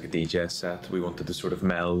just like a DJ set. We wanted to sort of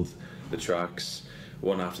meld the tracks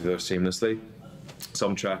one after the other seamlessly.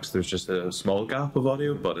 Some tracks, there's just a small gap of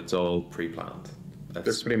audio, but it's all pre-planned.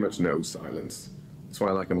 There's pretty much no silence. That's why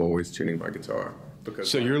I'm always tuning my guitar. Because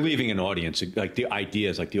so you're leaving an audience, like the idea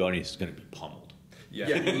is like the audience is going to be pummeled. Yeah.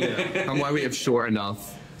 And why we have short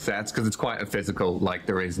enough sets, because it's quite a physical, like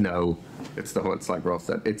there is no, it's like Ross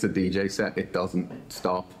said, it's a DJ set, it doesn't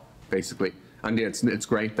stop, basically. And yeah, it's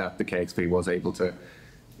great that the KXP was able to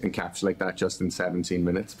encapsulate that just in 17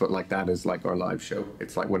 minutes, but like that is like our live show.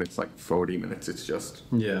 It's like when it's like 40 minutes, it's just,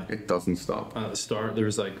 it doesn't stop. At the start, there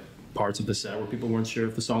was like parts of the set where people weren't sure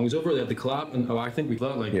if the song was over, they had to clap, and I think we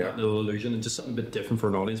thought like that little illusion and just something a bit different for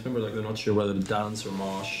an audience member, like they're not sure whether to dance or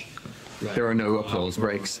mosh. Like, there are no applause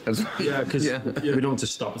breaks. Yeah, because we don't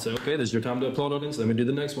just stop and say, okay, this is your time to applaud, audience, let me do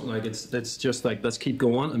the next one. Like it's just like, let's keep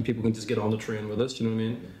going, and people can just get on the train with us, you know what I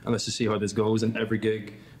mean? And let's just see how this goes. And every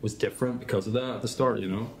gig was different because of that at the start, you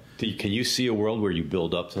know? Can you see a world where you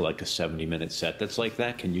build up to like a 70-minute set that's like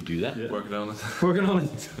that? Can you do that? Yeah. Working on it. Working on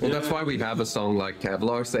it. Well, that's why we have a song like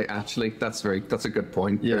Kevlar. Say, actually, that's a good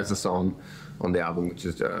point. Yeah. There's a song on the album which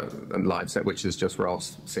is a live set, which is just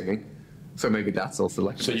Ross singing. So maybe that's also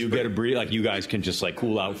like. So you get a break, like you guys can just like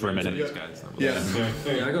cool out for a minute. Yeah,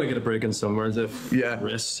 I gotta get a break in somewhere as if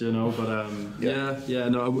risks, you know. But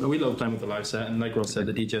no, we love playing with the live set, and like Ross said,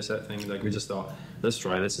 the DJ set thing. Like we just thought, let's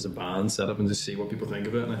try this as a band setup and just see what people think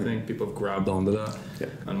of it. And I think people have grabbed onto that,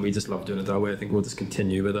 and we just love doing it that way. I think we'll just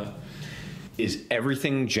continue with that. Is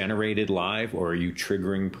everything generated live, or are you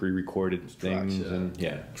triggering pre-recorded things?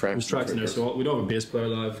 There's tracks in there. So we don't have a bass player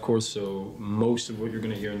live, of course. So most of what you're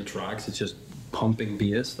going to hear in the tracks, it's just pumping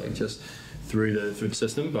bass, like just through the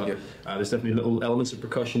system. But there's definitely little elements of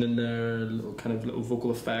percussion in there, little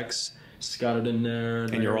vocal effects scattered in there.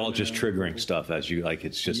 And you're all just triggering stuff as you like.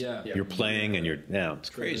 It's just you're playing and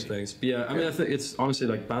it's crazy. Things. But I mean, I think it's honestly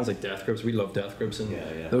like bands like Death Grips. We love Death Grips,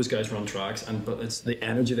 and those guys run tracks. But it's the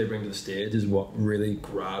energy they bring to the stage is what really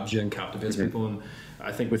grabs you and captivates people. And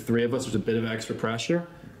I think with three of us, there's a bit of extra pressure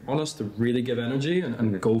on us to really give energy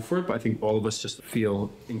and go for it. But I think all of us just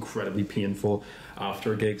feel incredibly painful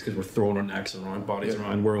after gigs because we're throwing our necks around, bodies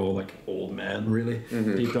around. We're all like old men, really,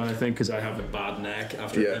 deep down, I think, because I have a bad neck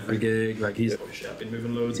after every gig. Like he's I've been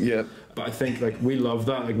moving loads. But I think like we love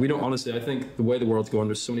that. Like we don't honestly. I think the way the world's going,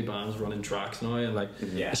 there's so many bands running tracks now, and like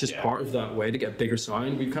it's just part of that way to get bigger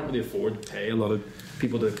sound. We can't really afford to pay a lot of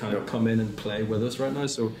people to kind of come in and play with us right now.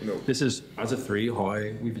 So this is, as a three, how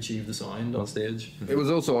we've achieved the sound on stage. It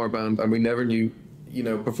was also our band, and we never knew, you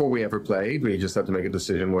know, before we ever played, we just had to make a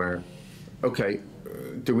decision where, okay,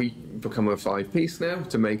 do we become a 5-piece now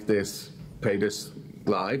to make this, pay this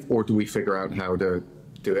live, or do we figure out how to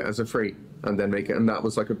do it as a free and then make it? And that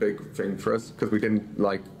was like a big thing for us, because we didn't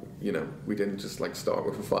like, you know, we didn't just like start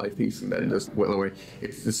with a 5-piece and then just whittle away.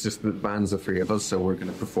 It's just the band's the three of us, so we're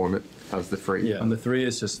going to perform it as the three. Yeah, and the three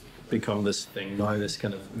has just become this thing now, this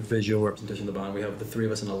kind of visual representation of the band. We have the three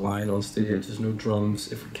of us in a line on stage. There's no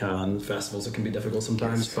drums if we can. Festivals, it can be difficult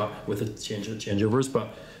sometimes, but with the changeovers.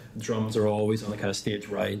 But drums are always on the kind of stage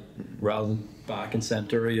right rather than back and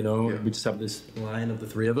center, you know. We just have this line of the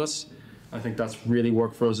three of us. I think that's really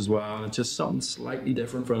worked for us as well, and it's just something slightly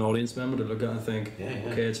different for an audience member to look at and think,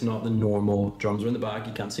 okay, it's not the normal drums are in the back,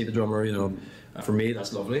 you can't see the drummer, you know. For me,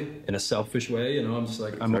 that's lovely in a selfish way, you know. I'm just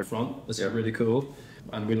like, I'm up front, this is really cool,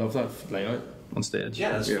 and we love that layout on stage.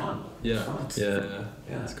 It's fun.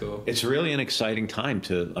 It's cool. It's really an exciting time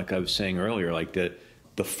to, like I was saying earlier, like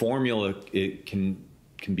the formula, it can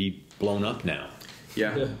be blown up now.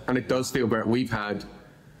 And it does feel better. We've had,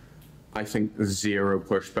 I think, zero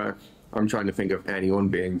pushback I'm trying to think of anyone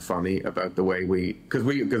being funny about the way because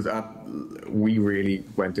we really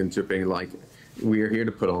went into it being like, we are here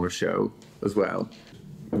to put on a show as well.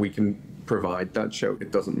 We can provide that show.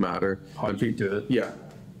 It doesn't matter How you do it. Yeah,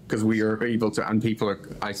 because we are able to, and people are.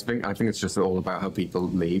 I think it's just all about how people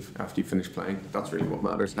leave after you finish playing. That's really what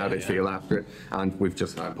matters. How they feel after it, and we've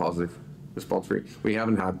just had positive response rate. We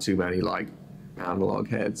haven't had too many like analog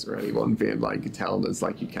heads or anyone being like telling us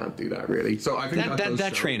like you can't do that really. So I think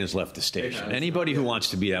that train has left the station. Anybody who wants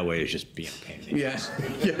to be that way is just being a pain. Yeah,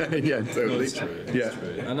 totally. No, it's true. Yeah.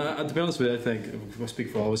 And to be honest with you, I think if we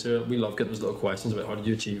speak for all of us here, we love getting those little questions about how did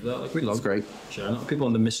you achieve that. Like we love great. sharing it with people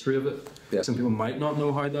and the mystery of it. Yeah. Some people might not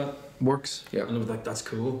know how that works. Yeah. And I was like, that's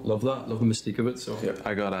cool. Love that. Love the mystique of it. So Yeah.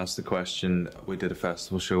 I got asked the question. We did a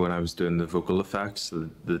festival show when I was doing the vocal effects,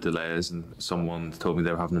 the delays, and someone told me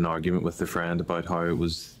they were having an argument with their friend about how it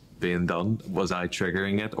was being done. Was I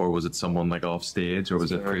triggering it, or was it someone like off stage, or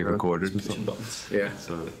was it pre-recorded or something? buttons. Yeah,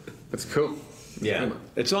 So it's cool. Yeah,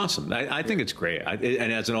 it's awesome. I think it's great.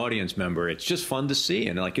 And as an audience member, it's just fun to see.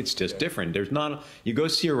 And like, it's just different. There's not, you go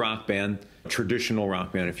see a rock band, traditional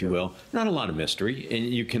rock band, if you will, not a lot of mystery. And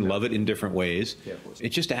you can love it in different ways. Yeah, of course. It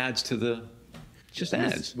just adds to the,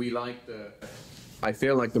 adds. We like I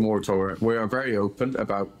feel like the more tolerant, we are very open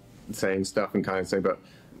about saying stuff and kind of say, but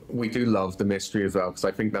we do love the mystery as well, because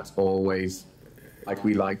I think that's always, like,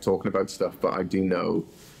 we like talking about stuff, but I do know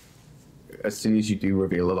as soon as you do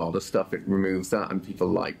reveal a lot of stuff, it removes that, and people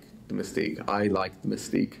like the mystique. I like the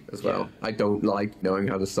mystique as well. Yeah. I don't like knowing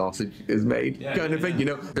how the sausage is made, kind of thing. You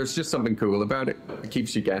know, there's just something cool about it. It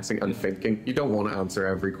keeps you guessing and thinking. You don't want to answer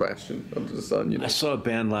every question under the sun, you know. I saw a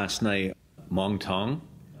band last night, Mong Tong.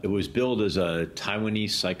 It was billed as a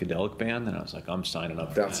Taiwanese psychedelic band, and I was like, I'm signing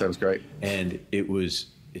up for that. That sounds great. And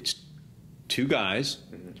it's two guys.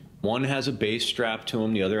 One has a bass strapped to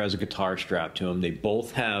him, the other has a guitar strapped to him. They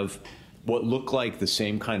both have what look like the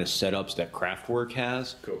same kind of setups that Kraftwerk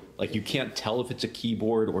has. Cool. Like, you can't tell if it's a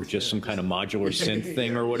keyboard or just some kind of modular synth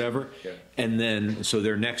thing or whatever. Yeah. And then, so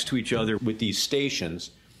they're next to each other with these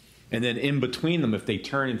stations. And then in between them, if they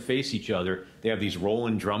turn and face each other, they have these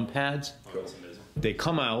rolling drum pads. Oh, that's amazing. They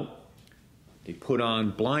come out, they put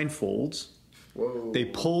on blindfolds. Whoa. They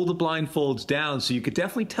pull the blindfolds down, so you could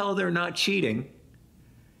definitely tell they're not cheating.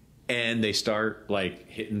 And they start like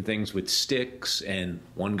hitting things with sticks, and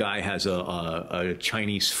one guy has a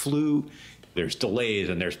Chinese flute. There's delays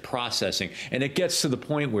and there's processing, and it gets to the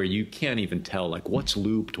point where you can't even tell like what's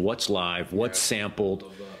looped, what's live, what's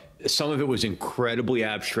sampled. Some of it was incredibly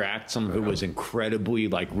abstract. Some of it was incredibly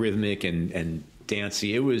like rhythmic and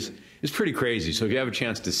dancey. It was pretty crazy. So if you have a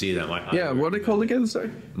chance to see them, Yeah, what are they called again, sorry?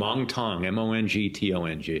 Mong Tong,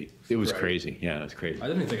 Mongtong. It was crazy. Yeah, it was crazy. I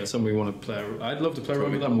didn't think that's something we want to play. I'd love to play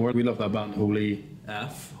around with that more. We love that band, Holy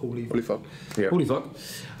F. Holy fuck. Yeah. Holy fuck.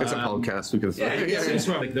 It's a podcast. We can It's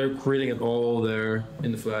right. Like they're creating it all there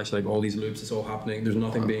in the flesh, like all these loops. It's all happening. There's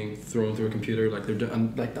nothing being thrown through a computer. Like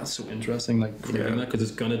and like that's so interesting. Like creating that, because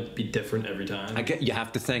it's gonna be different every time. You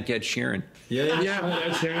have to thank Ed Sheeran.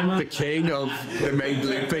 The king of the main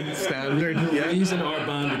looping standard. The reason our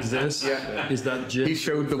band exists is that He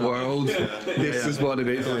showed the world this is what it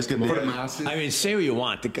is. For the masses. I mean, say what you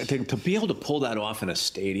want. To be able to pull that off in a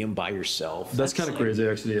stadium by yourself. That's kind of crazy,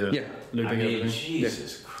 actually. Yeah. Looping everything.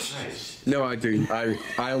 Jesus Christ. No, I do.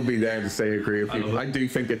 I'll be there to say agree with you. I do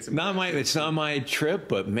think it's It's not my trip,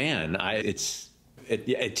 but man,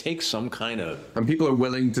 it takes some kind of. and people are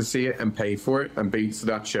willing to see it and pay for it, and so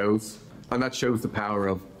that shows the power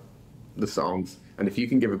of the songs. And if you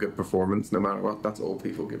can give a good performance, no matter what, that's all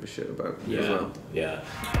people give a shit about as well. Yeah.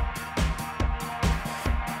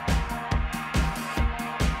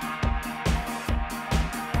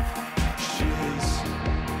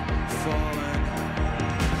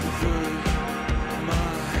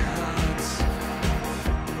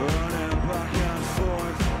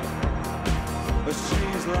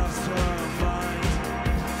 She's lost her mind,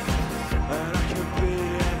 and I can be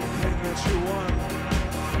anything that you want,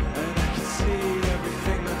 and I can see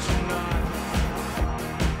everything that you're not.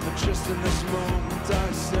 But just in this moment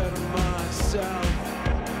I said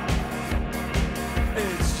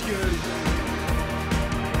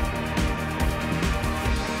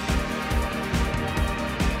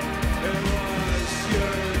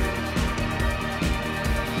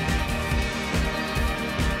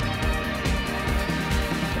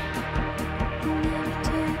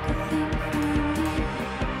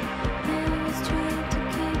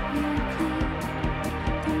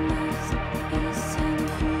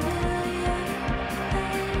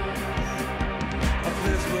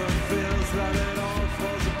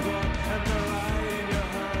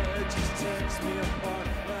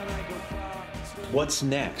what's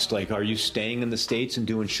next? Like, are you staying in the States and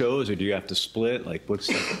doing shows, or do you have to split? Like, what's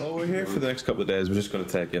the... Well, we're here for the next couple of days. We're just going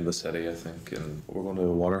to take in the city, I think, and we're going to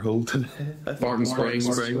a water today. Barton Springs.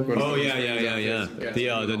 Oh,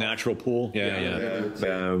 yeah. The natural pool.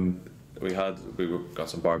 Yeah. We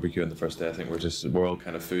got some barbecue on the first day. I think we're all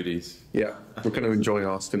kind of foodies. Yeah, we're going to enjoy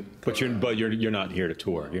Austin. But you're not here to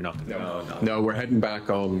tour. You're not. No, we're heading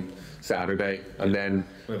back on Saturday, and then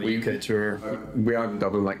we UK tour. We are in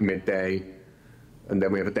Dublin like midday, and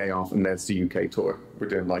then we have a day off, and that's the UK tour. We're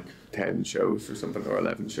doing like 10 shows or something, or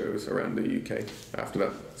 11 shows around the UK after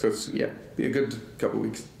that. So it's be a good couple of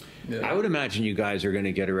weeks. Yeah. I would imagine you guys are going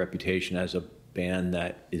to get a reputation as a band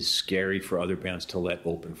that is scary for other bands to let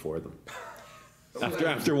open for them.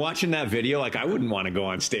 After watching that video, like, I wouldn't want to go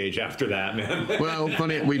on stage after that, man. Well,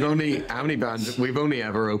 funny, how many bands? We've only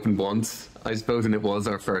ever opened once, I suppose, and it was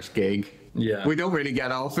our first gig. Yeah. We don't really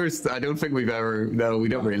get offers. I don't think we don't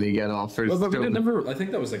really get offers. Well, but we never, I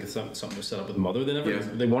think that was like something was set up with Mother.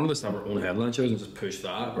 They wanted us to have our own headline shows and just push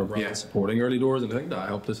that, or rather supporting early doors, and I think that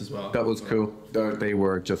helped us as well. That was cool. They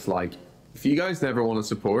were just like, if you guys never want to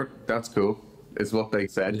support, that's cool, is what they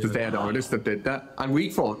said, because they had artists that did that. And we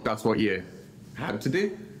thought that's what you had to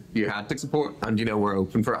do. You had to support, and we're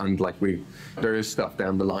open for it, and like there is stuff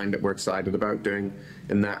down the line that we're excited about doing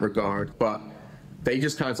in that regard, but they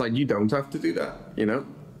just kind of like, you don't have to do that,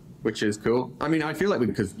 which is cool. I mean, I feel like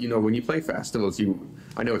because when you play festivals,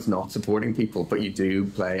 I know it's not supporting people, but you do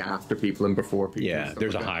play after people and before people. Yeah,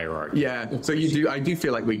 there's a hierarchy. Yeah, so I do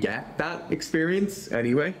feel like we get that experience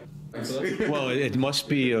anyway. Well, it must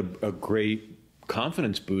be a great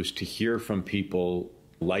confidence boost to hear from people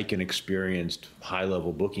like an experienced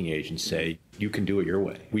high-level booking agent say, you can do it your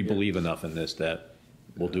way. We believe enough in this that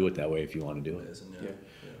we'll do it that way if you want to do it.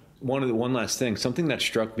 One last thing, something that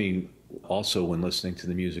struck me also when listening to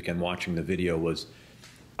the music and watching the video was,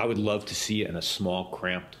 I would love to see it in a small,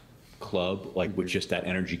 cramped club, like with just that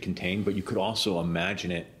energy contained, but you could also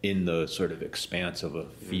imagine it in the sort of expanse of a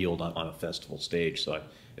field on a festival stage. So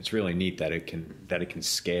it's really neat that it can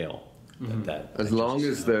scale. As long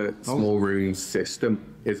as the small room system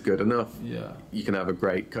is good enough, you can have a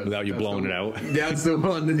great... Without you blowing it out. That's the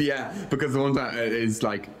one, because the one that is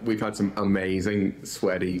like, we've had some amazing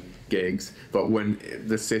sweaty gigs, but when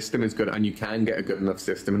the system is good, and you can get a good enough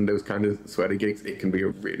system in those kind of sweaty gigs, it can be a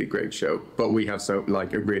really great show. But we have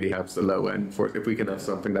it really helps the low end for it. If we can have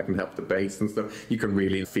something that can help the bass and stuff, you can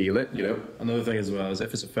really feel it, Another thing as well is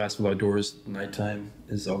if it's a festival outdoors, nighttime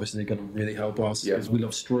is obviously going to really help us, because we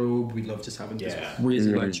love strobe, we love just having this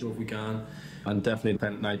crazy light show if we can, and definitely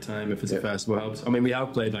playing at nighttime if it's a festival helps. I mean, we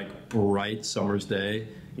have played like bright summer's day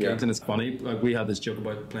gigs, and it's funny, like we had this joke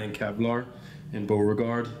about playing Kevlar in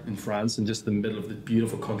Beauregard in France, in just the middle of the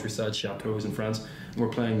beautiful countryside chateaus in France. And we're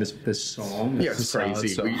playing this song. Yeah, it's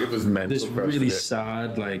crazy. It was mental. This really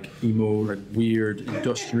sad, like emo, like weird,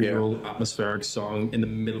 industrial, atmospheric song in the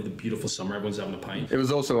middle of the beautiful summer. Everyone's having a pint. It was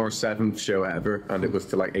also our 7th show ever, and it was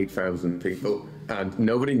to like 8,000 people, and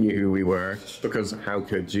nobody knew who we were, because how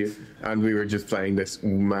could you? And we were just playing this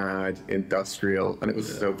mad industrial, and it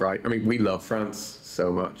was so bright. I mean, we love France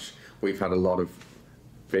so much. We've had a lot of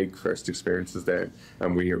big first experiences there,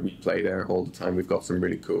 and we play there all the time. We've got some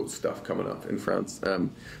really cool stuff coming up in France,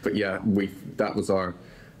 but that was our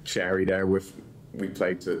cherry there. We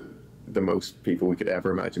played to the most people we could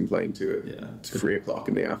ever imagine playing to at 3 o'clock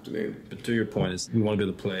in the afternoon. But to your point, is we want to be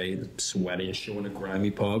able to play the sweatiest show in a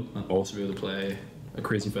grimy pub, and also be able to play a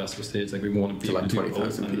crazy festival stage. Like, we want to be able to do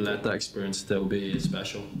both and let that experience still be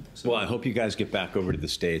special. So, well, I hope you guys get back over to the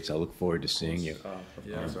States. I look forward to seeing you.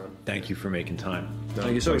 Thank you for making time.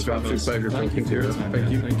 Thank you so much for having us. Thank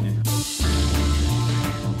you.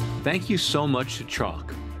 Thank you so much to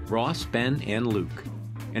Chalk, Ross, Ben, and Luke.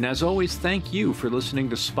 And as always, thank you for listening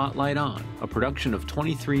to Spotlight On, a production of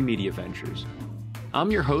 23 Media Ventures. I'm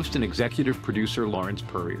your host and executive producer, Lawrence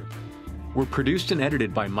Purrier. We're produced and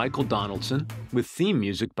edited by Michael Donaldson, with theme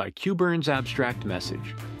music by Q Burns Abstract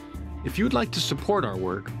Message. If you'd like to support our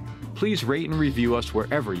work, please rate and review us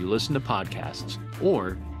wherever you listen to podcasts,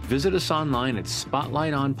 or visit us online at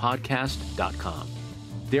spotlightonpodcast.com.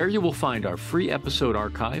 There you will find our free episode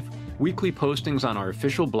archive, weekly postings on our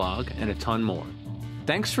official blog, and a ton more.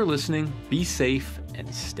 Thanks for listening, be safe,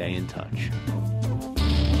 and stay in touch.